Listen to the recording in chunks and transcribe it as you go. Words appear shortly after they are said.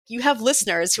you have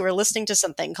listeners who are listening to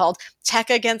something called Tech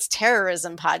Against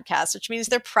Terrorism podcast, which means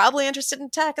they're probably interested in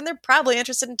tech and they're probably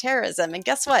interested in terrorism. And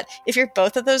guess what? If you're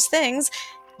both of those things,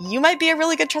 you might be a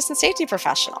really good trust and safety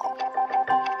professional.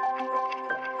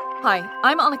 Hi,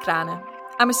 I'm Anna Krane.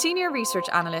 I'm a senior research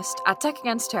analyst at Tech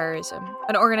Against Terrorism,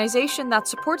 an organisation that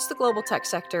supports the global tech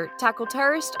sector tackle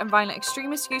terrorist and violent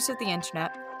extremist use of the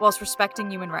internet whilst respecting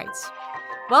human rights.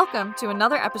 Welcome to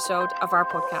another episode of our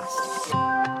podcast.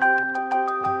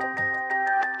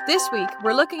 This week,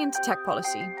 we're looking into tech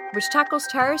policy, which tackles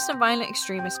terrorist and violent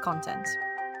extremist content.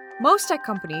 Most tech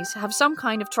companies have some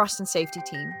kind of trust and safety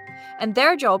team, and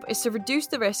their job is to reduce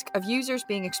the risk of users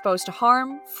being exposed to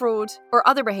harm, fraud, or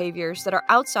other behaviours that are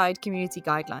outside community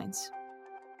guidelines.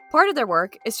 Part of their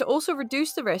work is to also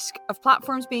reduce the risk of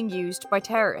platforms being used by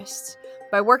terrorists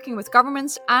by working with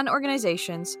governments and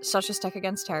organisations such as Tech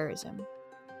Against Terrorism.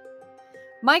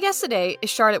 My guest today is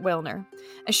Charlotte Wilner,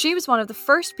 and she was one of the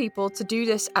first people to do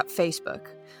this at Facebook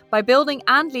by building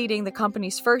and leading the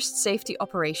company's first safety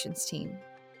operations team.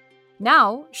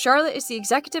 Now, Charlotte is the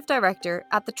Executive Director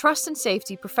at the Trust and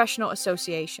Safety Professional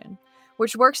Association,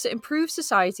 which works to improve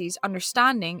society's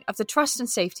understanding of the trust and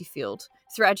safety field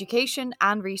through education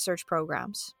and research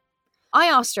programs. I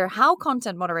asked her how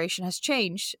content moderation has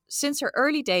changed since her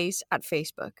early days at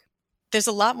Facebook. There's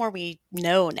a lot more we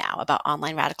know now about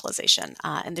online radicalization,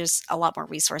 and there's a lot more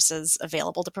resources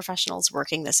available to professionals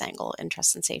working this angle in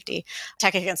trust and safety.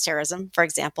 Tech Against Terrorism, for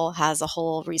example, has a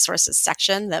whole resources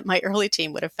section that my early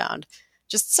team would have found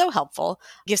just so helpful.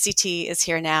 GiveCT is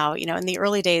here now. You know, in the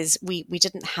early days, we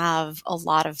didn't have a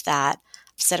lot of that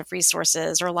set of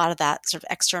resources or a lot of that sort of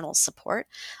external support.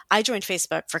 I joined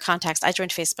Facebook, for context, I joined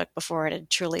Facebook before it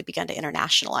had truly begun to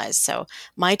internationalize. So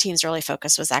my team's early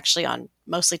focus was actually on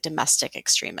mostly domestic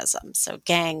extremism. So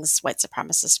gangs, white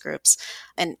supremacist groups.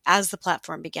 And as the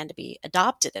platform began to be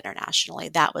adopted internationally,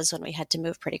 that was when we had to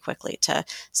move pretty quickly to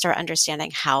start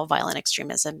understanding how violent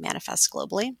extremism manifests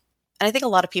globally. And I think a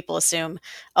lot of people assume,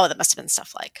 oh, that must have been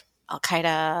stuff like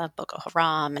Al-Qaeda, Boko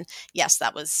Haram. And yes,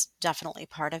 that was definitely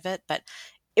part of it. But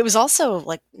it was also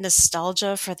like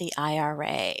nostalgia for the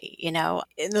IRA. You know,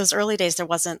 in those early days, there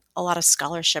wasn't a lot of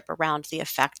scholarship around the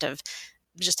effect of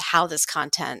just how this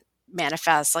content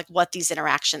manifests, like what these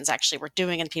interactions actually were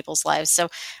doing in people's lives. So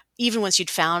even once you'd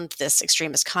found this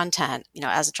extremist content, you know,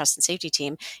 as a trust and safety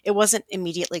team, it wasn't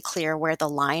immediately clear where the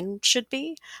line should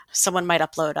be. Someone might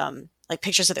upload like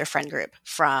pictures of their friend group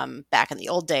from back in the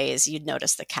old days. You'd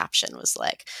notice the caption was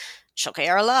like,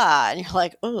 Shokei Allah. And you're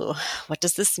like, oh, what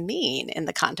does this mean in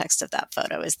the context of that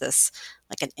photo? Is this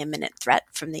like an imminent threat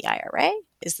from the IRA?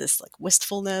 Is this like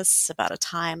wistfulness about a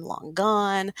time long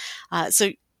gone?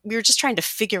 So we were just trying to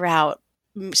figure out,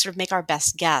 sort of make our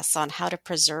best guess on how to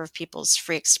preserve people's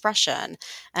free expression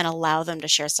and allow them to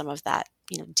share some of that,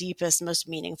 you know, deepest, most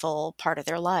meaningful part of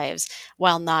their lives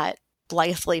while not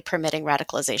blithely permitting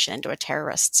radicalization into a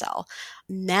terrorist cell.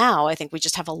 Now, I think we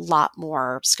just have a lot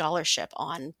more scholarship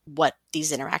on what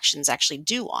these interactions actually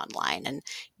do online and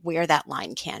where that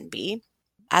line can be.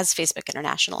 As Facebook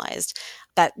internationalized,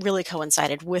 that really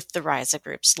coincided with the rise of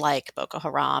groups like Boko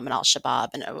Haram and Al-Shabaab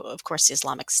and, of course, the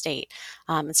Islamic State.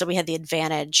 And so we had the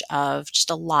advantage of just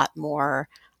a lot more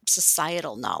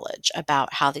societal knowledge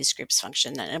about how these groups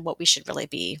function and what we should really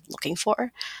be looking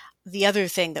for. The other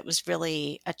thing that was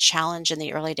really a challenge in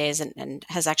the early days and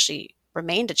has actually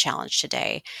remained a challenge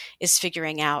today is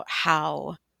figuring out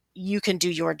how you can do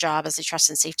your job as a trust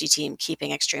and safety team,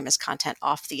 keeping extremist content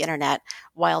off the internet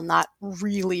while not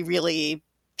really, really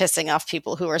pissing off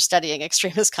people who are studying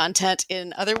extremist content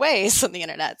in other ways on the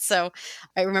internet. So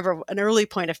I remember an early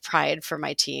point of pride for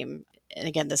my team, and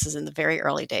again, this is in the very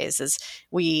early days, is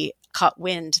we caught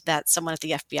wind that someone at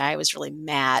the FBI was really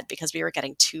mad because we were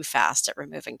getting too fast at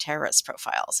removing terrorist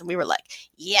profiles. And we were like,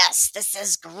 yes, this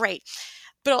is great.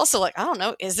 But also like, I don't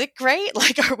know, is it great?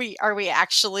 Like, are we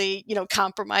actually, you know,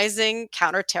 compromising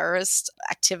counter-terrorist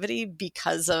activity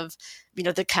because of, you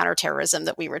know, the counterterrorism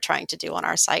that we were trying to do on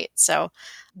our site? So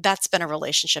that's been a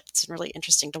relationship that's been really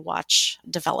interesting to watch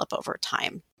develop over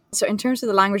time. So in terms of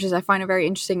the languages, I find it very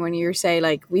interesting when you say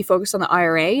like we focused on the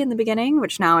IRA in the beginning,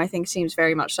 which now I think seems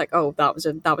very much like, oh, that was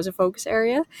a focus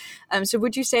area. So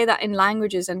would you say that in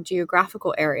languages and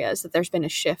geographical areas that there's been a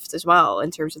shift as well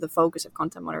in terms of the focus of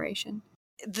content moderation?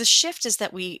 The shift is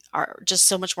that we are just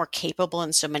so much more capable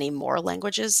in so many more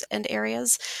languages and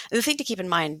areas. The thing to keep in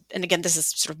mind, and again, this is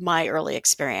sort of my early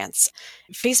experience,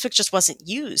 Facebook just wasn't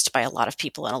used by a lot of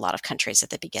people in a lot of countries at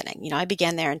the beginning. You know, I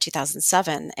began there in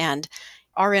 2007, and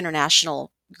our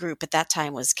international group at that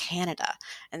time was Canada.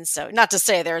 And so not to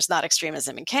say there's not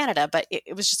extremism in Canada, but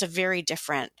it was just a very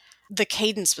different the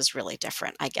cadence was really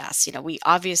different, I guess. We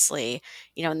obviously,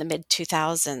 in the mid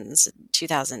 2000s,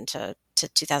 2000 to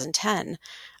 2010,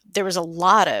 there was a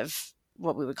lot of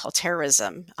what we would call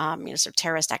terrorism, sort of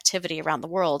terrorist activity around the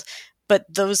world. But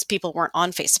those people weren't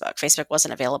on Facebook. Facebook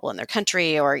wasn't available in their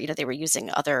country, or, they were using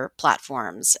other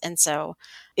platforms. And so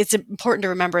it's important to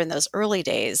remember in those early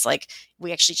days, like,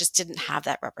 we actually just didn't have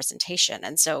that representation.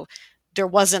 And so there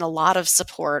wasn't a lot of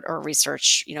support or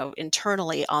research,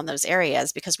 internally on those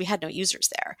areas because we had no users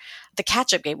there. The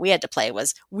catch-up game we had to play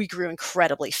was we grew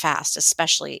incredibly fast,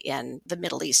 especially in the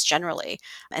Middle East generally.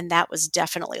 And that was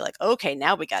definitely like, okay,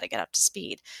 now we got to get up to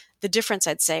speed. The difference,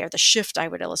 I'd say, or the shift I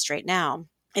would illustrate now,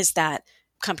 is that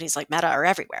companies like Meta are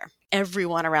everywhere.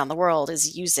 Everyone around the world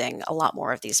is using a lot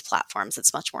more of these platforms.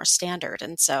 It's much more standard.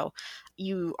 And so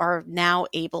you are now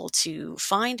able to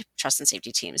find trust and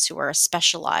safety teams who are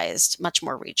specialized much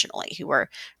more regionally, who are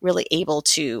really able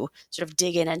to sort of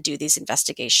dig in and do these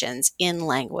investigations in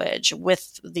language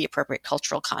with the appropriate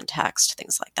cultural context,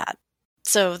 things like that.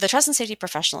 So the Trust and Safety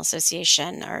Professional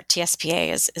Association, or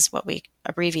TSPA is what we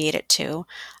abbreviate it to.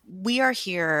 We are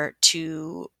here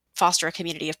to foster a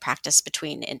community of practice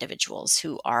between individuals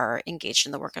who are engaged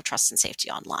in the work of trust and safety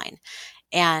online.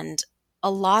 And a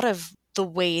lot of the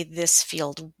way this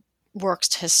field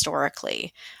worked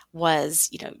historically was,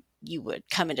 you would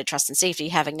come into trust and safety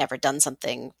having never done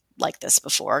something like this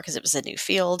before because it was a new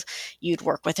field. You'd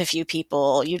work with a few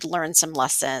people, you'd learn some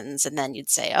lessons, and then you'd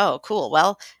say, oh, cool,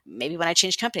 well, maybe when I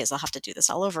change companies, I'll have to do this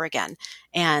all over again.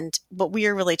 And what we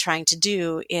are really trying to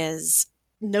do is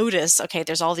notice, okay,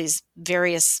 there's all these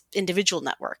various individual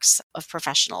networks of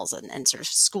professionals and sort of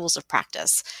schools of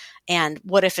practice. And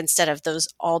what if instead of those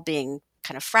all being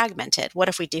kind of fragmented, what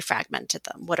if we defragmented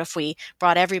them? What if we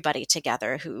brought everybody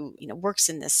together who, works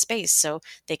in this space so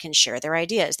they can share their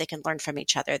ideas, they can learn from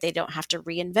each other, they don't have to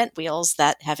reinvent wheels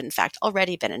that have in fact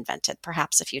already been invented,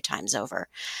 perhaps a few times over.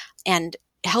 And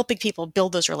helping people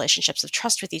build those relationships of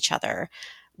trust with each other,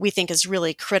 we think is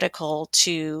really critical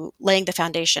to laying the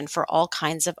foundation for all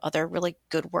kinds of other really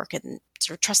good work in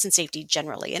sort of trust and safety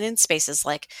generally, and in spaces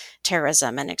like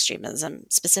terrorism and extremism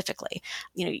specifically.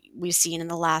 We've seen in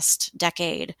the last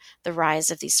decade the rise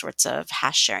of these sorts of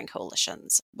hash sharing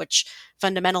coalitions, which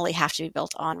fundamentally have to be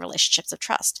built on relationships of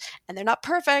trust. And they're not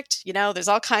perfect. There's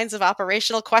all kinds of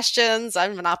operational questions.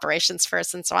 I'm an operations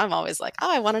person, so I'm always like,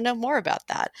 oh, I want to know more about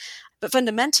that. But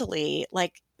fundamentally,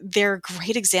 they're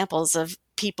great examples of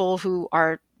people who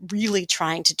are really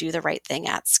trying to do the right thing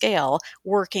at scale,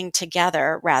 working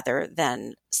together rather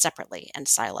than separately and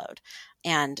siloed.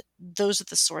 And those are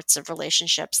the sorts of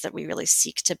relationships that we really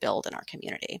seek to build in our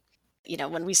community.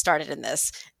 When we started in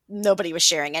this, nobody was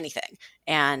sharing anything.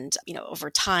 And, over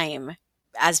time,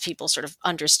 as people sort of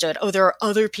understood, oh, there are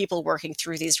other people working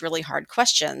through these really hard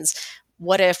questions.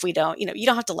 What if we don't, you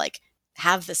don't have to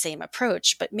have the same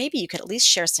approach, but maybe you could at least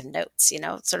share some notes,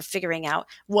 sort of figuring out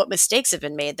what mistakes have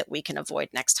been made that we can avoid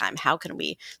next time. How can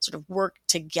we sort of work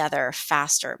together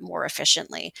faster, more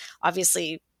efficiently?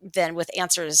 Obviously, then with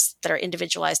answers that are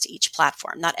individualized to each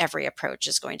platform. Not every approach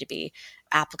is going to be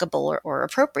applicable or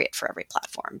appropriate for every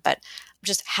platform, but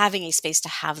just having a space to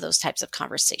have those types of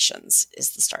conversations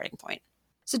is the starting point.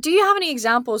 So do you have any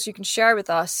examples you can share with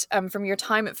us from your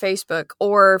time at Facebook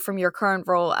or from your current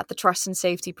role at the Trust and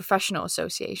Safety Professional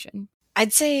Association?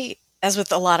 I'd say, as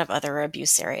with a lot of other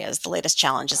abuse areas, the latest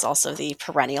challenge is also the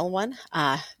perennial one.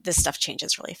 This stuff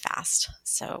changes really fast.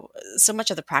 So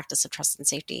much of the practice of trust and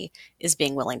safety is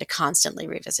being willing to constantly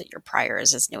revisit your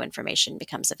priors as new information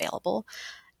becomes available.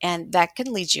 And that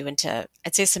can lead you into,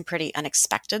 I'd say, some pretty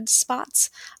unexpected spots.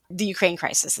 The Ukraine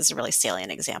crisis is a really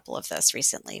salient example of this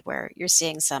recently, where you're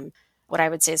seeing some, what I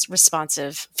would say is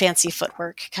responsive, fancy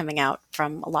footwork coming out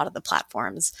from a lot of the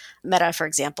platforms. Meta, for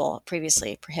example,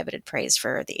 previously prohibited praise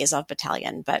for the Azov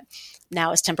battalion, but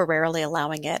now is temporarily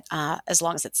allowing it as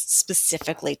long as it's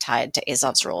specifically tied to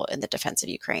Azov's role in the defense of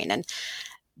Ukraine. And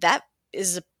that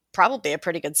is probably a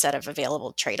pretty good set of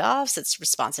available trade-offs. It's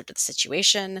responsive to the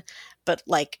situation, but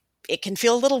it can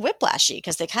feel a little whiplashy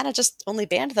because they kind of just only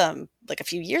banned them a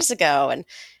few years ago. And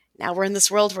now we're in this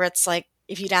world where it's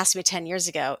if you'd asked me 10 years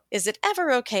ago, is it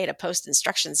ever okay to post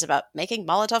instructions about making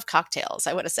Molotov cocktails?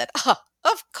 I would have said, oh,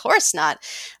 of course not.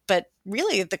 But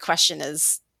really the question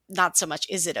is not so much,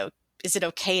 is it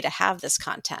okay to have this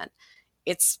content?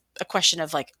 It's a question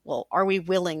of well, are we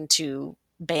willing to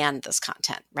ban this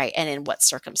content, right? And in what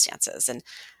circumstances? And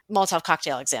Molotov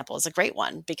cocktail example is a great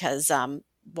one because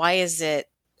why is it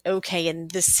okay in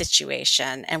this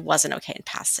situation and wasn't okay in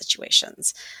past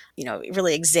situations?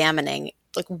 Really examining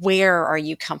where are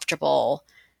you comfortable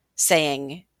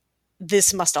saying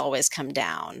this must always come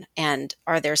down? And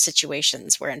are there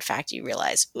situations where, in fact, you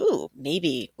realize, ooh,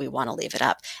 maybe we want to leave it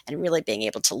up, and really being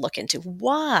able to look into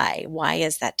why? Why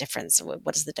is that difference?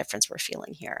 What is the difference we're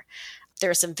feeling here?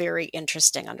 There are some very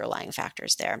interesting underlying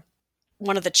factors there.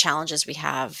 One of the challenges we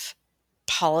have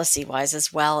policy-wise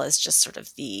as well is just sort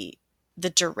of the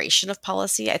duration of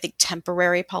policy. I think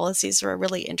temporary policies are a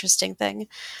really interesting thing.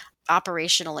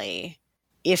 Operationally,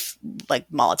 if like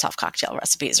Molotov cocktail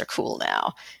recipes are cool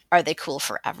now, are they cool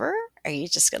forever? Are you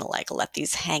just going to like let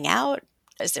these hang out?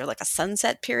 Is there like a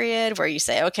sunset period where you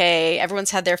say, okay,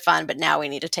 everyone's had their fun, but now we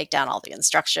need to take down all the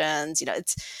instructions?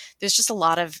 There's just a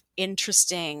lot of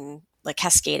interesting like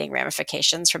cascading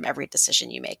ramifications from every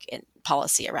decision you make in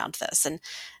policy around this. And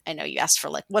I know you asked for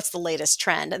like, what's the latest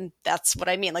trend? And that's what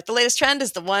I mean. Like the latest trend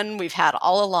is the one we've had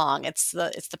all along. It's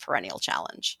the perennial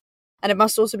challenge. And it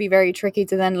must also be very tricky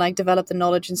to then like develop the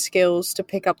knowledge and skills to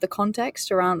pick up the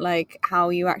context around like how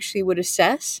you actually would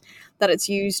assess that it's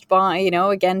used by,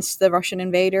 against the Russian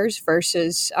invaders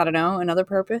versus, I don't know, another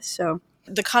purpose. So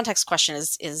the context question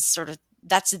is sort of,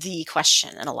 that's the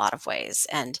question in a lot of ways.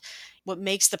 And what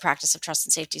makes the practice of trust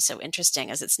and safety so interesting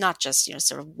is it's not just,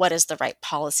 sort of what is the right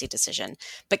policy decision,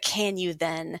 but can you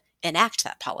then enact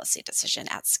that policy decision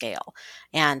at scale?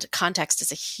 And context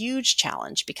is a huge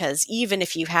challenge, because even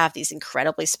if you have these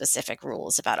incredibly specific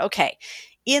rules about, okay,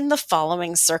 in the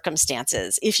following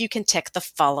circumstances, if you can tick the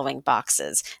following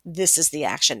boxes, this is the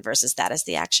action versus that is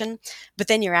the action. But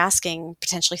then you're asking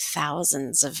potentially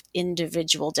thousands of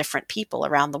individual different people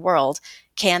around the world,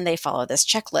 can they follow this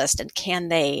checklist, and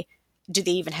do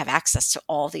they even have access to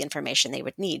all the information they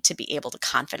would need to be able to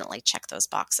confidently check those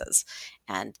boxes?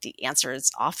 And the answer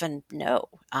is often no.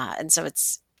 And so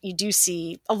you do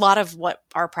see a lot of what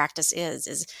our practice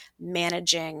is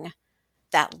managing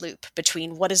that loop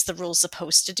between what is the rule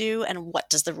supposed to do and what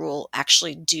does the rule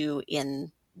actually do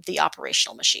in the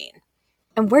operational machine.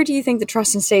 And where do you think the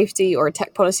trust and safety or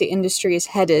tech policy industry is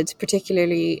headed,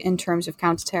 particularly in terms of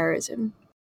counterterrorism?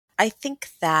 I think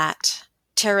that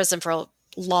terrorism for a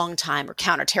long time, or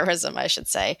counterterrorism, I should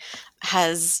say,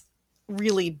 has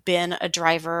really been a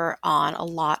driver on a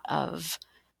lot of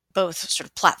both sort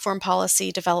of platform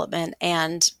policy development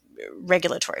and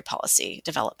regulatory policy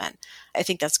development. I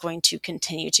think that's going to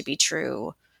continue to be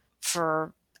true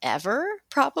forever,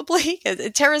 probably.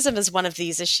 Terrorism is one of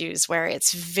these issues where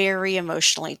it's very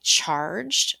emotionally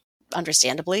charged,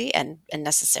 understandably and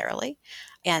necessarily.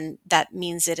 And that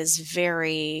means it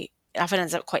often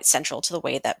ends up quite central to the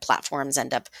way that platforms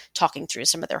end up talking through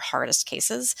some of their hardest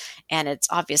cases. And it's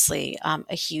obviously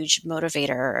a huge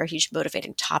motivator, or a huge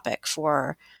motivating topic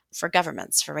for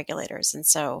governments, for regulators. And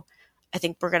so I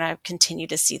think we're going to continue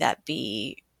to see that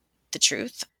be the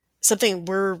truth. Something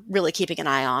we're really keeping an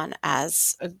eye on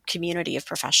as a community of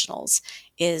professionals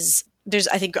is there's,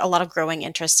 I think, a lot of growing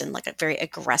interest in like a very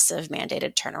aggressive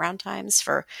mandated turnaround times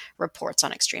for reports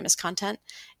on extremist content.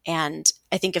 And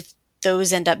I think if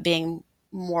those end up being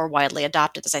more widely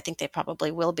adopted, as I think they probably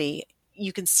will be,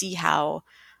 you can see how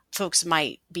folks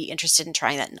might be interested in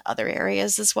trying that in other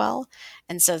areas as well.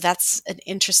 And so that's an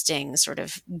interesting sort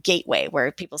of gateway where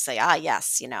people say,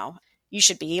 yes, you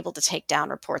should be able to take down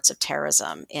reports of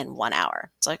terrorism in 1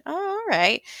 hour. It's like, oh, all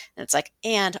right. And it's like,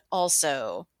 and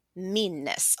also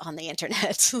meanness on the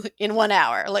internet in 1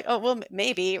 hour. Like, oh, well,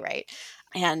 maybe, right?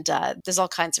 And there's all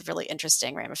kinds of really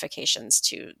interesting ramifications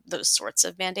to those sorts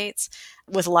of mandates,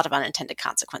 with a lot of unintended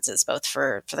consequences, both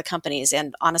for the companies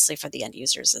and honestly for the end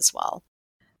users as well.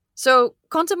 So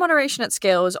content moderation at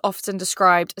scale is often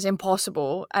described as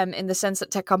impossible, in the sense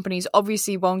that tech companies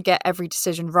obviously won't get every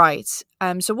decision right.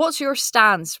 So what's your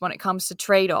stance when it comes to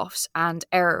trade-offs and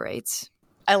error rates?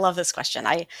 I love this question.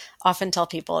 I often tell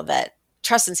people that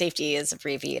trust and safety is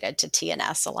abbreviated to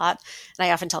TNS a lot. And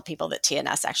I often tell people that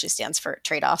TNS actually stands for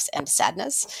trade-offs and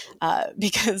sadness,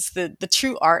 because the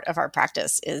true art of our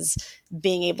practice is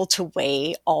being able to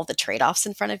weigh all the trade-offs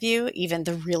in front of you, even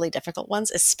the really difficult ones,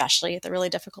 especially the really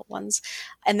difficult ones,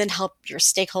 and then help your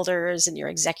stakeholders and your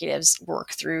executives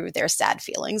work through their sad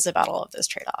feelings about all of those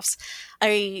trade-offs.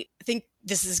 I think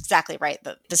this is exactly right.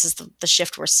 This is the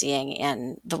shift we're seeing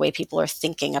in the way people are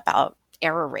thinking about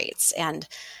error rates. And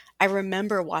I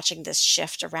remember watching this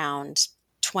shift around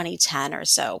 2010 or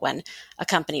so, when a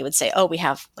company would say, oh, we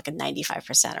have like a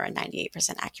 95% or a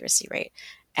 98% accuracy rate.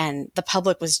 And the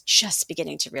public was just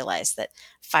beginning to realize that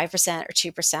 5% or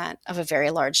 2% of a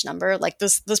very large number, like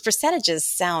those percentages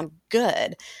sound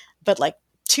good, but like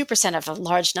 2% of a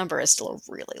large number is still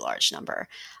a really large number.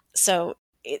 So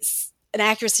it's an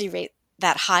accuracy rate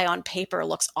that high on paper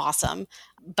looks awesome,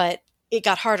 but it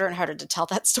got harder and harder to tell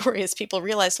that story as people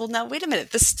realized, well, now, wait a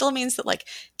minute, this still means that like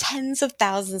tens of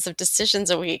thousands of decisions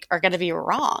a week are going to be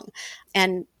wrong.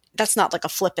 And that's not like a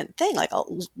flippant thing. Like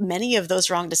many of those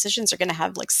wrong decisions are going to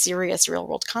have like serious real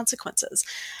world consequences.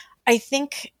 I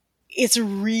think it's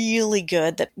really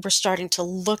good that we're starting to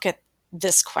look at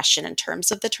this question in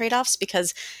terms of the trade-offs,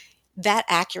 because that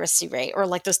accuracy rate, or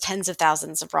like those tens of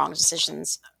thousands of wrong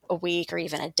decisions a week or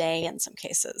even a day in some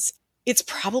cases, it's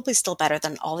probably still better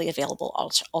than all the available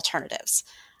alternatives.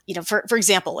 For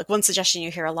example, like one suggestion you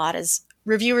hear a lot is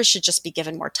reviewers should just be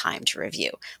given more time to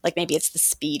review. Like maybe it's the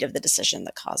speed of the decision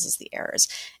that causes the errors.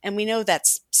 And we know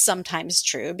that's sometimes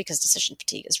true because decision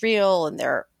fatigue is real, and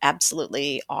there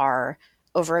absolutely are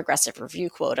over-aggressive review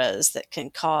quotas that can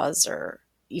cause or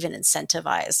even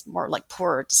incentivize more like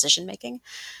poor decision making.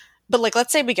 But like,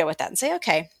 let's say we go with that and say,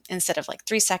 okay, instead of like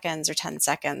 3 seconds or 10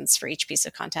 seconds for each piece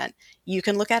of content, you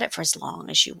can look at it for as long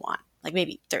as you want, like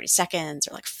maybe 30 seconds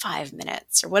or like 5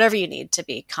 minutes or whatever you need to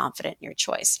be confident in your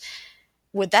choice.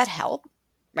 Would that help?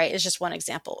 Right? It's just one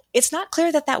example. It's not clear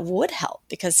that that would help,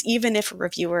 because even if a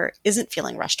reviewer isn't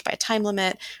feeling rushed by a time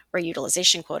limit or a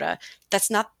utilization quota, that's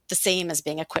not the same as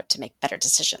being equipped to make better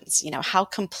decisions. How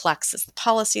complex is the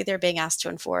policy they're being asked to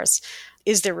enforce?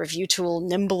 Is their review tool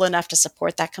nimble enough to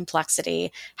support that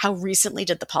complexity? How recently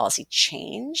did the policy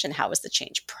change, and how was the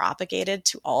change propagated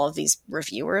to all of these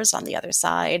reviewers on the other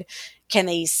side? Can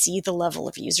they see the level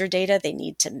of user data they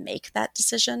need to make that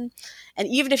decision? And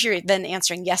even if you're then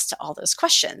answering yes to all those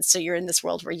questions, so you're in this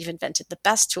world where you've invented the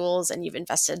best tools and you've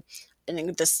invested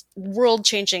in this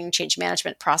world-changing change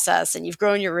management process, and you've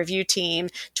grown your review team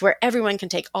to where everyone can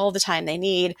take all the time they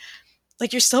need,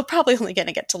 like you're still probably only going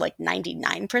to get to like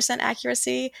 99%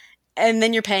 accuracy. And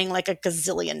then you're paying like a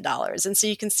gazillion dollars. And so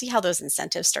you can see how those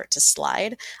incentives start to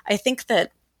slide. I think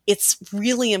that it's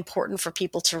really important for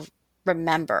people to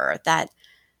remember that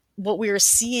what we are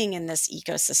seeing in this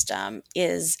ecosystem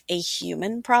is a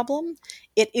human problem.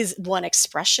 It is one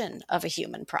expression of a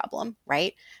human problem,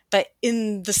 right? But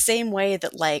in the same way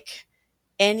that like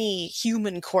any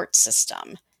human court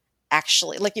system,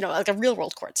 actually, like a real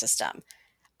world court system,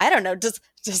 I don't know, does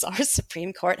our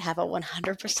Supreme Court have a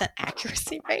 100%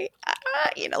 accuracy rate?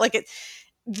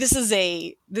 This is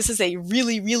a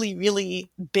really, really,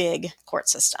 really big court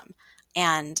system.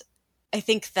 And I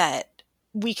think that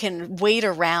we can wait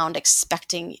around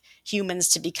expecting humans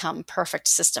to become perfect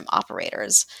system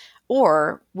operators,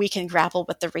 or we can grapple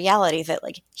with the reality that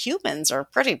like humans are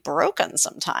pretty broken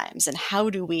sometimes. And how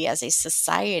do we as a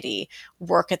society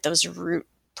work at those root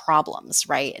problems,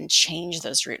 right? And change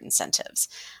those root incentives.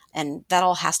 And that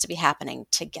all has to be happening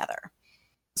together.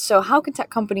 So how can tech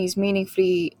companies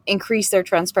meaningfully increase their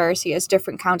transparency as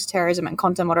different counterterrorism and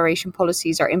content moderation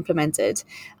policies are implemented?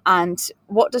 And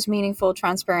what does meaningful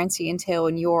transparency entail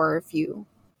in your view?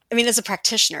 I mean, as a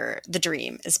practitioner, the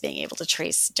dream is being able to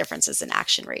trace differences in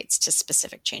action rates to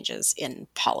specific changes in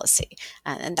policy.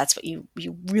 And that's what you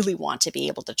really want to be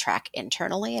able to track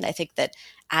internally. And I think that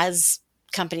as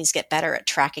companies get better at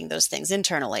tracking those things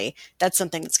internally, that's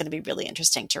something that's going to be really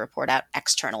interesting to report out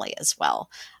externally as well.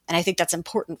 And I think that's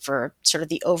important for sort of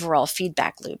the overall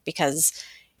feedback loop, because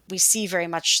we see very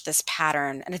much this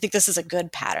pattern. And I think this is a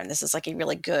good pattern. This is like a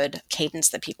really good cadence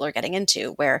that people are getting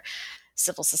into, where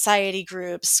civil society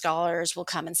groups, scholars will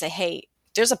come and say, hey,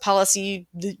 there's a policy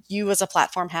that you as a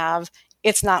platform have.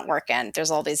 It's not working.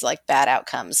 There's all these like bad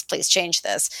outcomes. Please change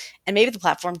this. And maybe the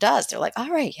platform does. They're like,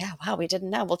 all right, yeah, wow, we didn't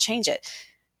know. We'll change it.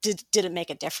 Did it make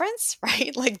a difference,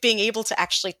 right? Like being able to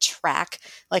actually track,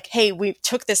 like, hey, we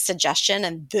took this suggestion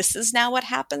and this is now what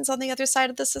happens on the other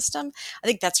side of the system. I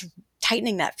think that's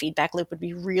tightening that feedback loop would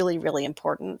be really, really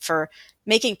important for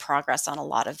making progress on a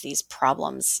lot of these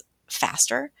problems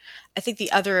faster. I think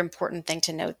the other important thing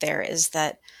to note there is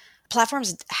that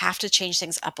platforms have to change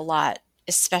things up a lot,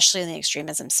 especially in the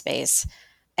extremism space.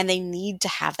 And they need to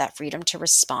have that freedom to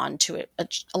respond to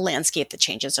a landscape that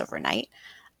changes overnight.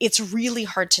 It's really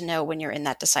hard to know when you're in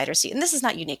that decider seat. And this is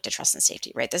not unique to trust and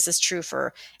safety, right? This is true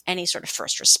for any sort of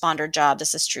first responder job.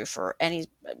 This is true for a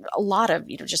lot of,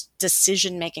 just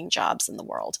decision-making jobs in the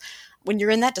world. When you're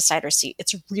in that decider seat,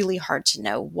 it's really hard to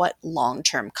know what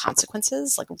long-term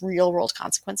consequences, like real-world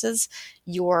consequences,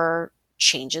 your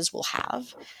changes will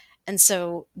have. And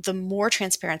so the more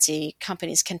transparency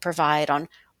companies can provide on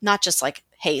not just like,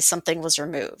 hey, something was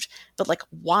removed, but like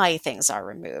why things are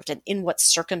removed and in what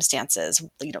circumstances,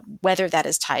 whether that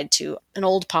is tied to an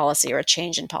old policy or a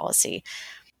change in policy,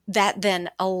 that then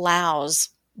allows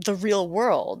the real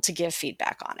world to give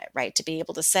feedback on it, right? To be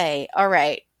able to say, all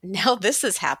right, now this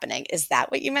is happening. Is that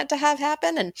what you meant to have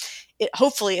happen? And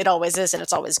hopefully it always is, and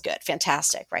it's always good.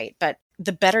 Fantastic, right? But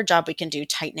the better job we can do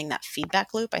tightening that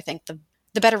feedback loop, I think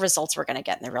the better results we're going to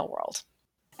get in the real world.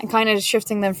 And kind of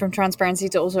shifting them from transparency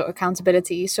to also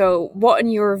accountability. So what, in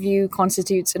your view,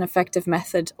 constitutes an effective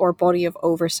method or body of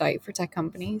oversight for tech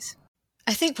companies?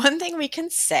 I think one thing we can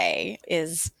say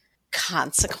is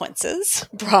consequences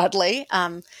broadly.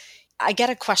 I get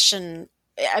a question.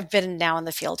 I've been now in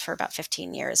the field for about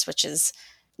 15 years, which is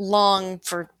long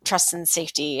for trust and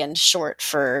safety and short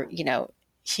for,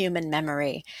 human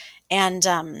memory.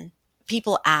 And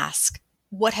people ask,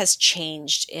 what has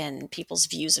changed in people's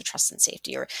views of trust and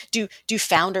safety? Or do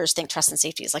founders think trust and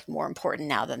safety is like more important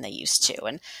now than they used to?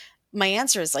 And my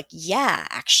answer is like, yeah,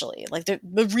 actually. Like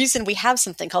the reason we have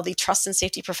something called the Trust and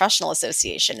Safety Professional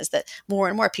Association is that more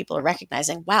and more people are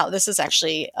recognizing, wow, this is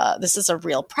actually, this is a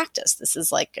real practice. This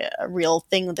is like a real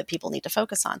thing that people need to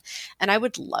focus on. And I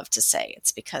would love to say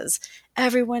it's because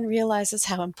everyone realizes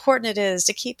how important it is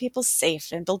to keep people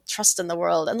safe and build trust in the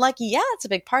world. And like, yeah, it's a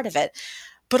big part of it.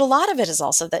 But a lot of it is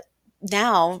also that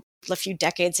now, a few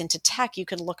decades into tech, you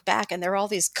can look back and there are all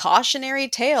these cautionary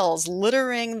tales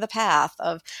littering the path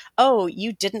of, oh,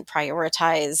 you didn't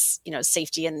prioritize,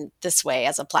 safety in this way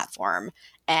as a platform,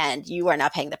 and you are now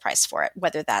paying the price for it,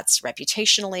 whether that's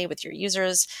reputationally with your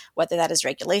users, whether that is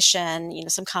regulation,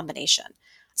 some combination.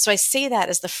 So I say that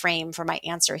as the frame for my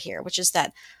answer here, which is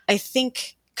that I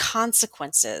think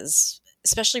consequences,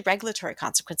 especially regulatory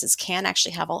consequences, can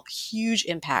actually have a huge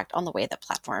impact on the way that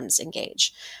platforms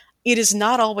engage. It is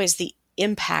not always the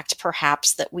impact,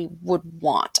 perhaps, that we would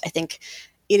want. I think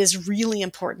it is really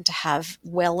important to have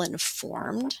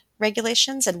well-informed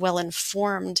regulations and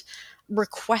well-informed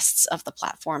requests of the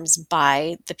platforms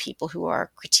by the people who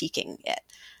are critiquing it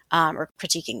or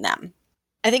critiquing them.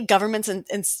 I think governments and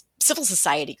civil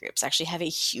society groups actually have a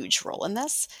huge role in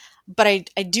this, but I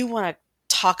do want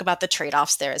to talk about the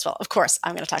trade-offs there as well. Of course,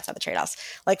 I'm going to talk about the trade-offs.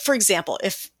 Like, for example,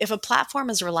 if a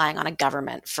platform is relying on a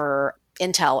government for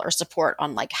intel or support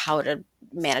on like how to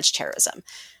manage terrorism,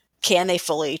 can they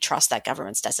fully trust that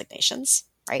government's designations,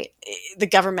 right? The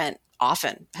government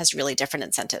often has really different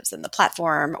incentives than the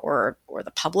platform or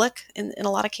the public in a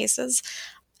lot of cases.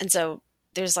 And so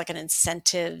there's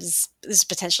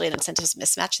potentially an incentives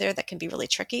mismatch there that can be really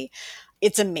tricky.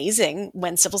 It's amazing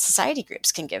when civil society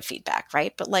groups can give feedback,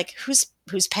 right? But like, who's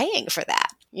paying for that?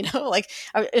 Like,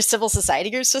 are civil society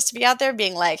groups supposed to be out there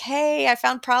being like, hey, I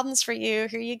found problems for you,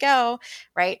 here you go,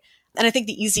 right? And I think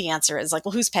the easy answer is like,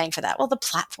 well, who's paying for that? Well, the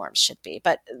platforms should be.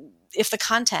 But if the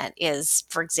content is,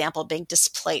 for example, being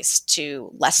displaced to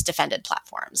less defended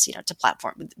platforms, to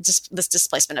platform, just this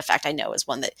displacement effect, I know, is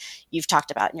one that you've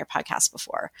talked about in your podcast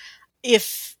before.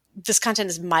 If this content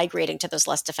is migrating to those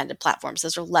less defended platforms,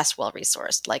 those are less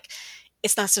well-resourced. Like,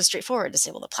 it's not so straightforward to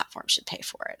say, well, the platform should pay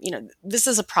for it. This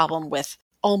is a problem with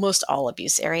almost all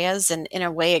abuse areas. And in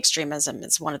a way, extremism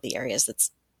is one of the areas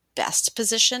that's best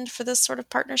positioned for this sort of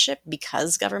partnership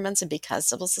because governments and because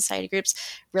civil society groups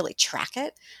really track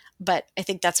it. But I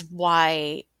think that's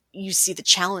why you see the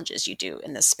challenges you do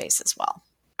in this space as well.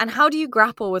 And how do you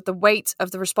grapple with the weight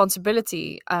of the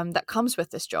responsibility that comes with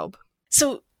this job?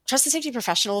 So trust and safety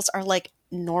professionals are like,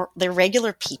 they're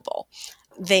regular people.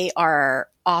 They are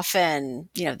often,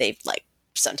 they've like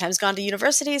sometimes gone to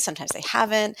university, sometimes they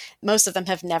haven't. Most of them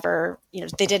have never,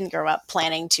 they didn't grow up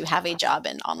planning to have a job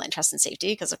in online trust and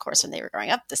safety because, of course, when they were growing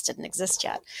up, this didn't exist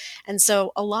yet. And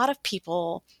so a lot of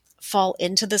people fall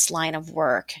into this line of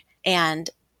work and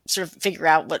sort of figure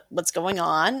out what's going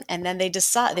on, and then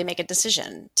they make a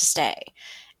decision to stay.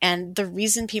 And the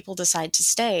reason people decide to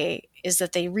stay is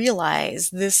that they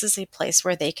realize this is a place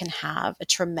where they can have a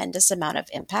tremendous amount of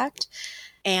impact.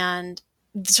 And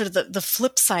sort of the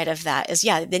flip side of that is,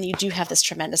 then you do have this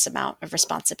tremendous amount of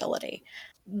responsibility.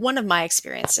 One of my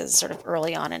experiences sort of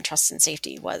early on in trust and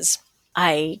safety was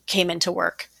I came into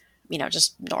work,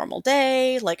 just normal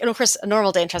day, and of course, a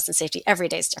normal day in trust and safety, every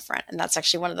day is different. And that's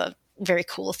actually one of the very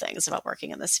cool things about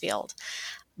working in this field.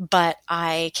 But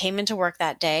I came into work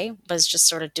that day, was just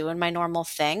sort of doing my normal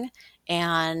thing.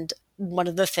 And one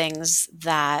of the things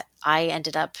that I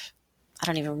ended up, I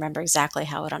don't even remember exactly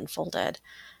how it unfolded.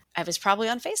 I was probably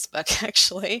on Facebook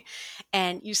actually.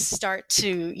 And you start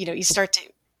to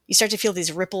feel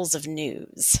these ripples of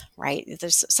news, right?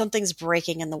 There's something's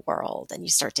breaking in the world and you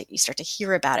start to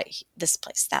hear about it, this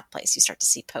place, that place. You start to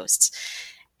see posts.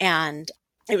 And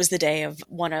it was the day of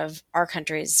one of our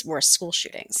country's worst school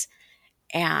shootings.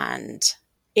 And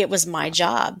it was my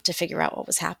job to figure out what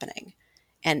was happening.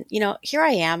 And, here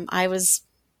I am. I was,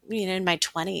 in my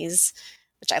 20s,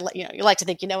 which you like to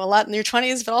think you know a lot in your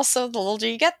 20s, but also the older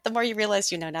you get, the more you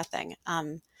realize you know nothing.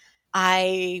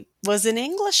 I was an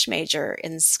English major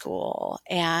in school,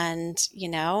 and,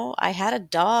 I had a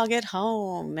dog at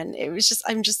home, and it was just,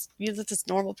 I'm just, this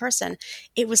normal person.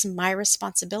 It was my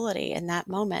responsibility in that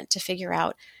moment to figure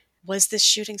out, was this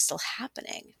shooting still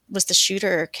happening? Was the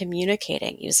shooter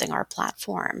communicating using our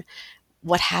platform?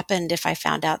 What happened if I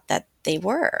found out that they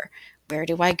were? Where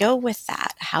do I go with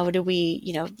that? How do we,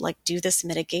 do this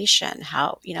mitigation?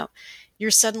 How,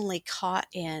 you're suddenly caught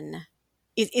in,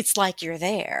 it's like you're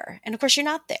there. And of course, you're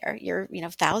not there. You're,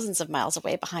 thousands of miles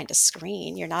away behind a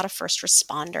screen. You're not a first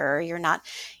responder. You're not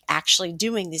actually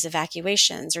doing these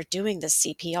evacuations or doing this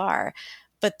CPR.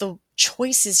 But the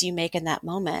choices you make in that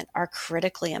moment are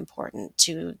critically important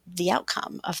to the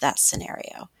outcome of that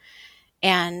scenario.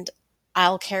 And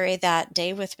I'll carry that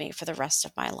day with me for the rest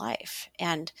of my life.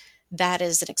 And that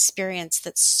is an experience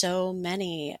that so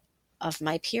many of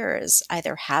my peers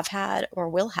either have had or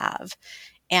will have.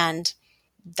 And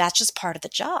that's just part of the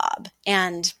job.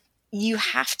 And you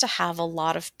have to have a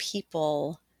lot of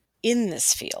people in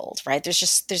this field, right?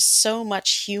 There's so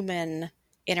much human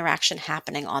interaction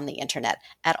happening on the internet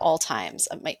at all times.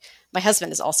 My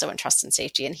husband is also in trust and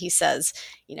safety, and he says,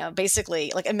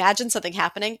 basically, like, imagine something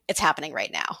happening, it's happening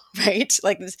right now, right?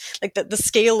 Like the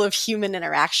scale of human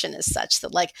interaction is such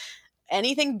that, like,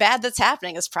 anything bad that's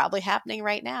happening is probably happening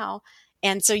right now.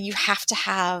 And so you have to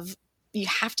have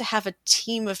a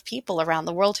team of people around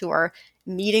the world who are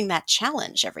meeting that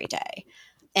challenge every day.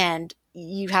 And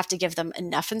you have to give them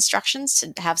enough instructions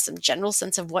to have some general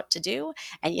sense of what to do.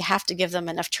 And you have to give them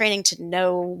enough training to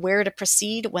know where to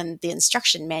proceed when the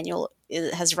instruction manual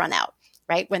has run out,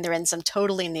 right? When they're in some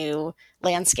totally new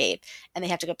landscape and they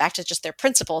have to go back to just their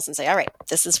principles and say, all right,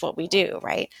 this is what we do,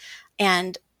 right?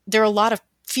 And there are a lot of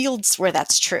fields where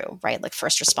that's true, right? Like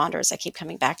first responders, I keep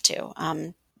coming back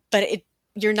to. But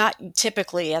you're not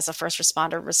typically, as a first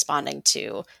responder, responding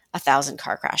to 1,000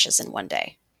 car crashes in one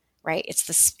day, right? It's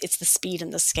the speed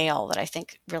and the scale that I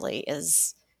think really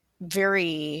is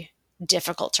very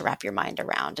difficult to wrap your mind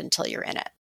around until you're in it.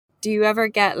 Do you ever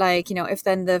get, like, if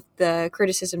then the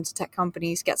criticism to tech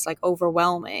companies gets like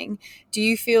overwhelming, do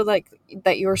you feel like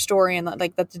that your story and that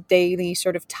the daily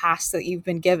sort of task that you've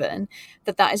been given,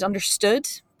 that is understood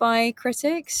by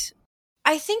critics?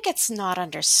 I think it's not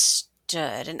understood.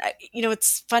 And,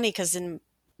 it's funny because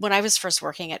when I was first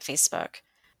working at Facebook,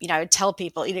 I would tell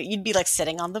people, you'd be like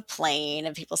sitting on the plane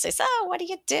and people say, so what do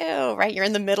you do? Right? You're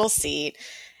in the middle seat.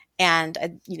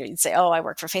 And, you'd say, oh, I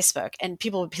work for Facebook. And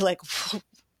people would be like,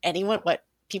 what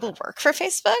people work for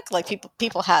Facebook? Like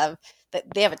people have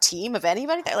that, they have a team of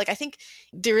anybody that, like, I think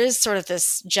there is sort of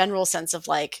this general sense of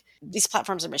like, these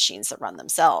platforms are machines that run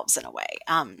themselves in a way.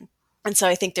 And so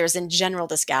I think there's in general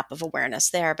this gap of awareness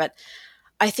there. But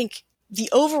I think the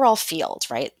overall field,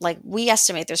 right? Like we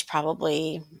estimate there's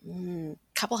probably a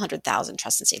couple 100,000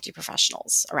 trust and safety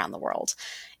professionals around the world.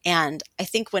 And I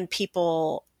think when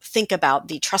people think about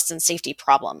the trust and safety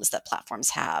problems that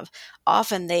platforms have,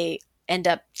 often they end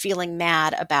up feeling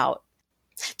mad about,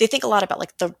 they think a lot about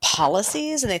like the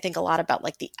policies and they think a lot about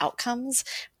like the outcomes,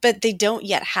 but they don't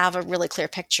yet have a really clear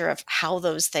picture of how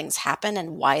those things happen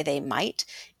and why they might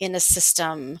in a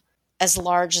system as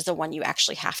large as the one you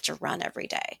actually have to run every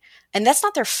day. And that's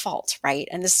not their fault, right?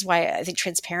 And this is why I think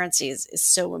transparency is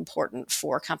so important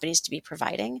for companies to be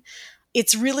providing.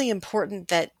 It's really important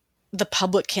that the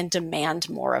public can demand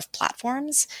more of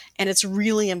platforms. And it's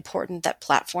really important that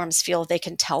platforms feel they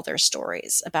can tell their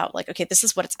stories about like, okay, this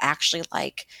is what it's actually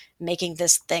like making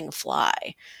this thing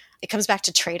fly. It comes back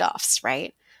to trade-offs,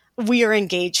 right? We are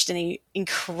engaged in an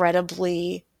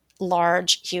incredibly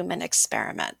large human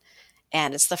experiment.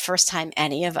 And it's the first time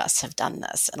any of us have done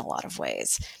this in a lot of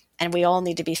ways. And we all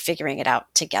need to be figuring it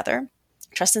out together.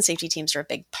 Trust and safety teams are a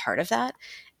big part of that.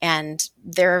 And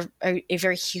they're a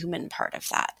very human part of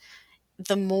that.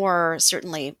 The more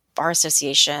certainly our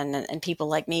association and people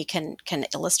like me can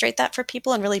illustrate that for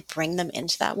people and really bring them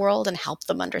into that world and help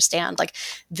them understand, like,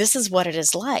 this is what it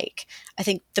is like. I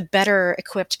think the better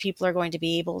equipped people are going to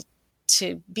be able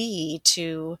to be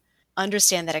to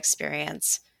understand that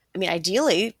experience. I mean,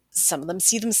 ideally, some of them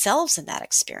see themselves in that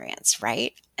experience,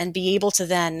 right? And be able to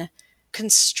then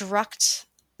construct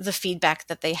the feedback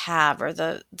that they have or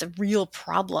the real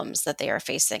problems that they are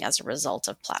facing as a result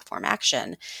of platform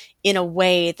action in a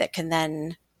way that can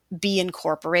then be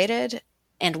incorporated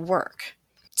and work.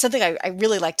 Something I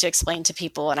really like to explain to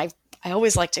people, and I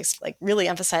always like to really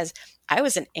emphasize, I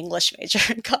was an English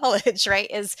major in college, right?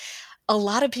 Is a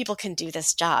lot of people can do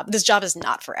this job. This job is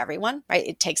not for everyone, right?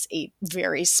 It takes a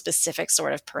very specific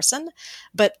sort of person,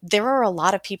 but there are a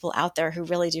lot of people out there who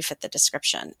really do fit the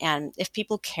description. And if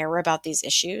people care about these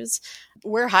issues,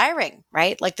 we're hiring,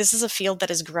 right? Like this is a field that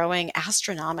is growing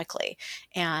astronomically,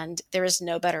 and there is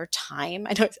no better time.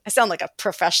 I know I sound like a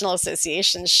professional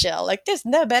association shill, like there's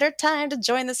no better time to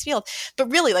join this field.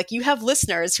 But really, like you have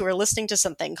listeners who are listening to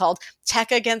something called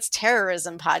Tech Against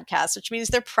Terrorism podcast, which means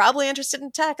they're probably interested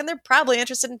in tech and they're probably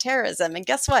interested in terrorism. And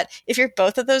guess what? If you're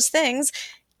both of those things,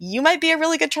 you might be a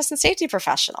really good trust and safety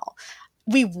professional.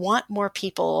 We want more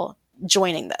people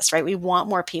joining this, right? We want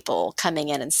more people coming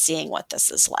in and seeing what this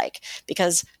is like,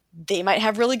 because they might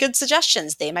have really good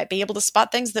suggestions. They might be able to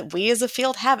spot things that we as a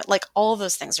field haven't. Like all of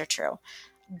those things are true.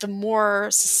 The more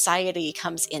society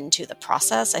comes into the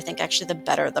process, I think actually the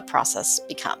better the process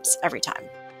becomes every time.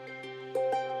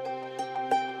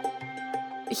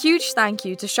 A huge thank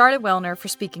you to Charlotte Wellner for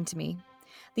speaking to me.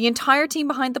 The entire team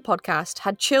behind the podcast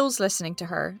had chills listening to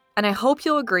her, and I hope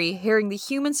you'll agree hearing the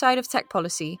human side of tech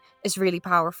policy is really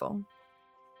powerful.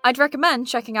 I'd recommend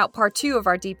checking out part 2 of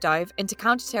our deep dive into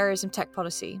counterterrorism tech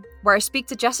policy, where I speak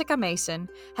to Jessica Mason,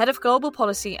 Head of Global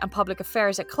Policy and Public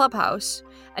Affairs at Clubhouse,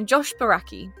 and Josh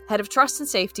Baraki, Head of Trust and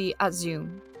Safety at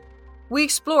Zoom. We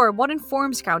explore what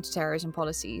informs counterterrorism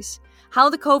policies, how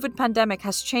the COVID pandemic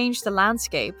has changed the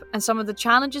landscape, and some of the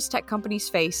challenges tech companies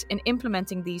face in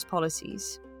implementing these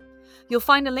policies. You'll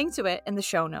find a link to it in the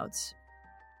show notes.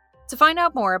 To find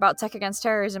out more about Tech Against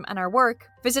Terrorism and our work,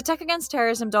 visit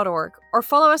techagainstterrorism.org or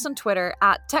follow us on Twitter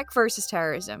at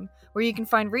TechVersusTerrorism, where you can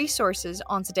find resources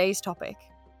on today's topic.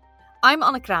 I'm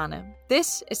Anna Krane.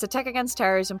 This is the Tech Against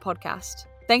Terrorism podcast.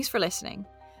 Thanks for listening.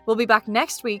 We'll be back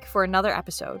next week for another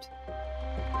episode.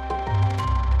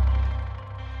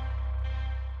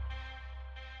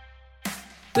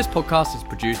 This podcast is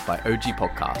produced by OG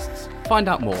Podcasts. Find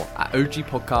out more at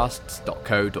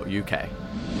ogpodcasts.co.uk.